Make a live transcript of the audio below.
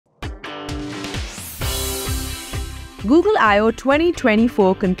Google I/O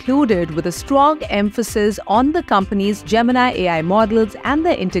 2024 concluded with a strong emphasis on the company's Gemini AI models and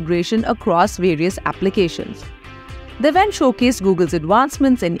their integration across various applications. The event showcased Google's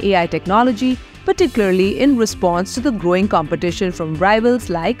advancements in AI technology, particularly in response to the growing competition from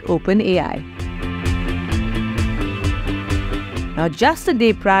rivals like OpenAI. Now, just a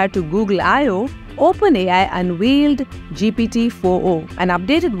day prior to Google I/O, OpenAI unveiled GPT-4o, an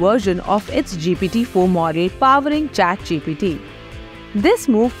updated version of its GPT-4 model powering ChatGPT. This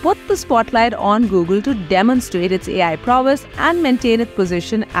move put the spotlight on Google to demonstrate its AI prowess and maintain its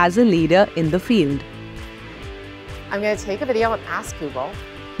position as a leader in the field. I'm going to take a video and ask Google.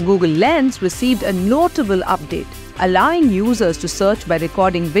 Google Lens received a notable update, allowing users to search by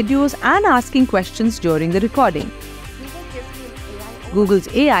recording videos and asking questions during the recording. Google's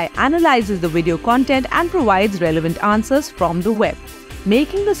AI analyzes the video content and provides relevant answers from the web,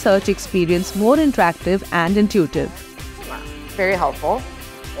 making the search experience more interactive and intuitive. Very helpful.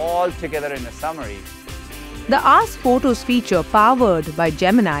 All together in a summary. The Ask Photos feature powered by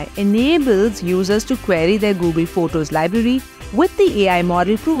Gemini enables users to query their Google Photos library, with the AI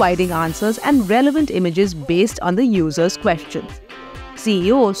model providing answers and relevant images based on the user's questions.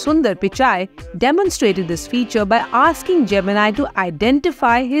 CEO Sundar Pichai demonstrated this feature by asking Gemini to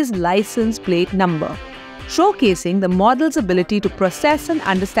identify his license plate number, showcasing the model's ability to process and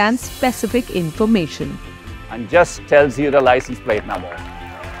understand specific information. And just tells you the license plate number.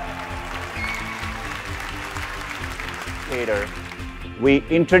 Later, we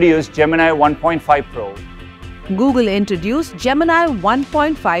introduced Gemini 1.5 Pro. Google introduced Gemini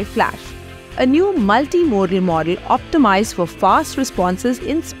 1.5 Flash, a new multimodal model optimized for fast responses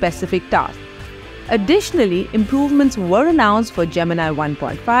in specific tasks. Additionally, improvements were announced for Gemini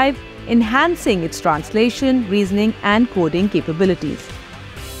 1.5, enhancing its translation, reasoning, and coding capabilities.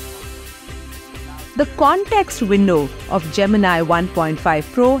 The context window of Gemini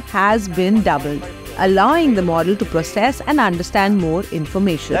 1.5 Pro has been doubled, allowing the model to process and understand more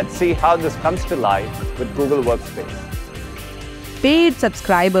information. Let's see how this comes to life with Google Workspace. Paid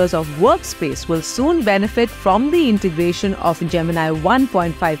subscribers of Workspace will soon benefit from the integration of Gemini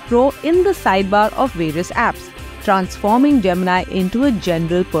 1.5 Pro in the sidebar of various apps, transforming Gemini into a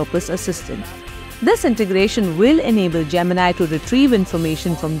general-purpose assistant. This integration will enable Gemini to retrieve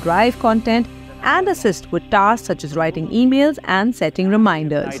information from Drive content and assist with tasks such as writing emails and setting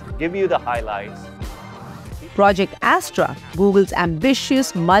reminders. I give you the highlights. Project Astra, Google's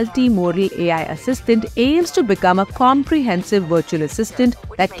ambitious multimodal AI assistant, aims to become a comprehensive virtual assistant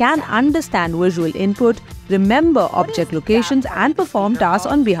that can understand visual input, remember object locations, and perform tasks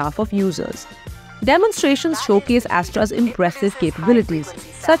on behalf of users. Demonstrations showcase Astra's impressive capabilities,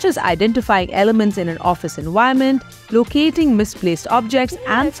 such as identifying elements in an office environment, locating misplaced objects,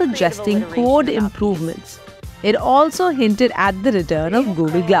 and suggesting code improvements. It also hinted at the return of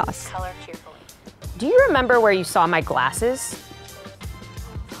Google Glass. Do you remember where you saw my glasses?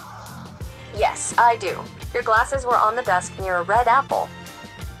 Yes, I do. Your glasses were on the desk near a red apple.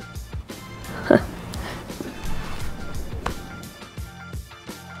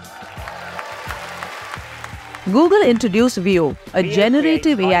 Google introduced Veo, a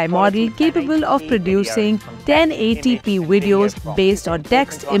generative AI model capable of producing 1080p videos based on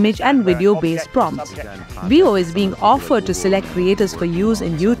text, image, and video-based prompts. Veo is being offered to select creators for use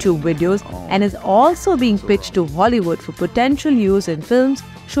in YouTube videos and is also being pitched to Hollywood for potential use in films,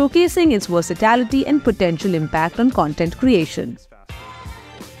 showcasing its versatility and potential impact on content creation.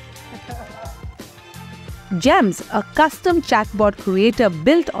 Gems, a custom chatbot creator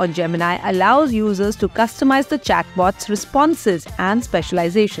built on Gemini, allows users to customize the chatbot's responses and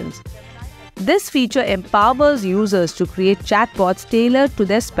specializations. This feature empowers users to create chatbots tailored to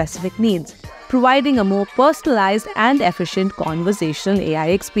their specific needs, providing a more personalized and efficient conversational AI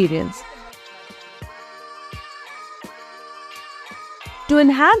experience. To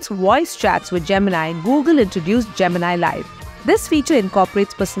enhance voice chats with Gemini, Google introduced Gemini Live. This feature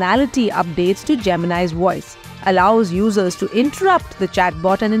incorporates personality updates to Gemini's voice, allows users to interrupt the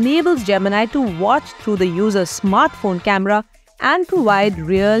chatbot, and enables Gemini to watch through the user's smartphone camera and provide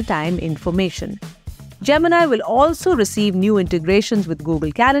real-time information. Gemini will also receive new integrations with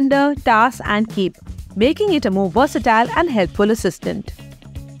Google Calendar, Tasks, and Keep, making it a more versatile and helpful assistant.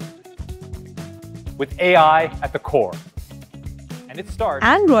 With AI at the core. And it starts.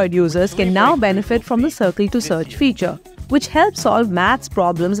 Android users can now benefit from the Circle to Search feature, which helps solve maths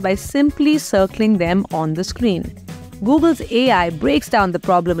problems by simply circling them on the screen. Google's AI breaks down the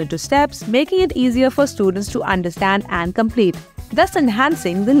problem into steps, making it easier for students to understand and complete, thus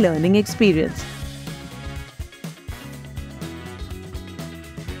enhancing the learning experience.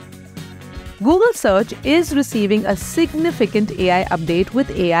 Google Search is receiving a significant AI update with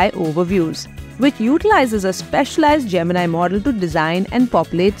AI Overviews, which utilizes a specialized Gemini model to design and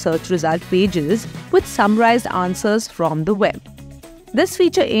populate search result pages with summarized answers from the web. This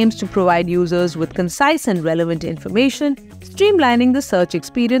feature aims to provide users with concise and relevant information, streamlining the search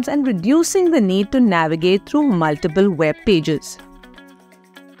experience and reducing the need to navigate through multiple web pages.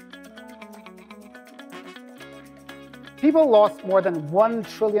 People lost more than $1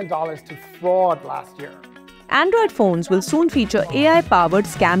 trillion to fraud last year. Android phones will soon feature AI-powered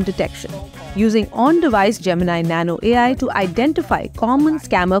scam detection, using on-device Gemini Nano AI to identify common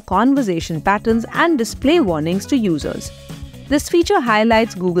scammer conversation patterns and display warnings to users. This feature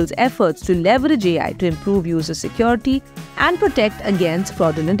highlights Google's efforts to leverage AI to improve user security and protect against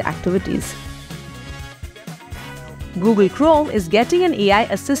fraudulent activities. Google Chrome is getting an AI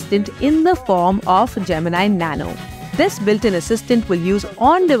assistant in the form of Gemini Nano. This built-in assistant will use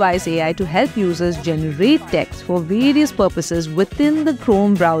on-device AI to help users generate text for various purposes within the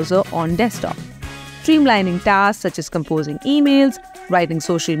Chrome browser on desktop, streamlining tasks such as composing emails, writing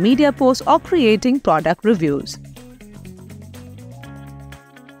social media posts, or creating product reviews.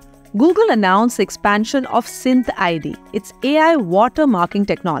 Google announced the expansion of Synth ID, its AI watermarking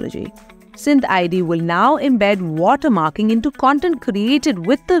technology. Synth ID will now embed watermarking into content created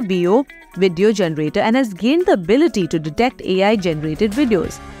with the video generator and has gained the ability to detect AI-generated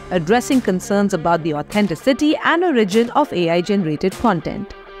videos, addressing concerns about the authenticity and origin of AI-generated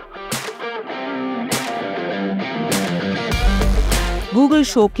content. Google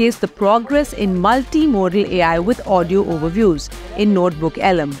showcased the progress in multimodal AI with audio overviews in Notebook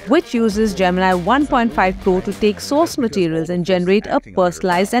LM, which uses Gemini 1.5 Pro to take source materials and generate a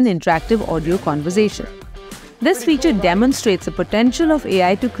personalized and interactive audio conversation. This feature demonstrates the potential of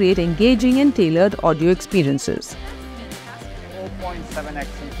AI to create engaging and tailored audio experiences. 4.7x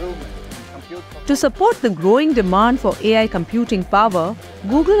improvement in compute. To support the growing demand for AI computing power,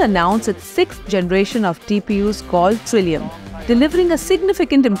 Google announced its 6th generation of TPUs called Trillium, delivering a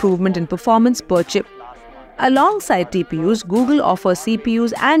significant improvement in performance per chip. Alongside TPUs, Google offers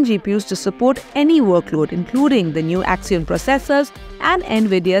CPUs and GPUs to support any workload, including the new Axion processors and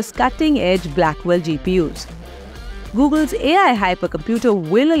NVIDIA's cutting-edge Blackwell GPUs. Google's AI hypercomputer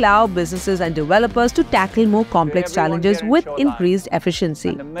will allow businesses and developers to tackle more complex challenges with increased efficiency.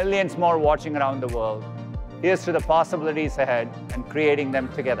 And the millions more watching around the world. Here's to the possibilities ahead and creating them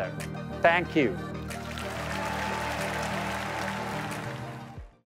together. Thank you.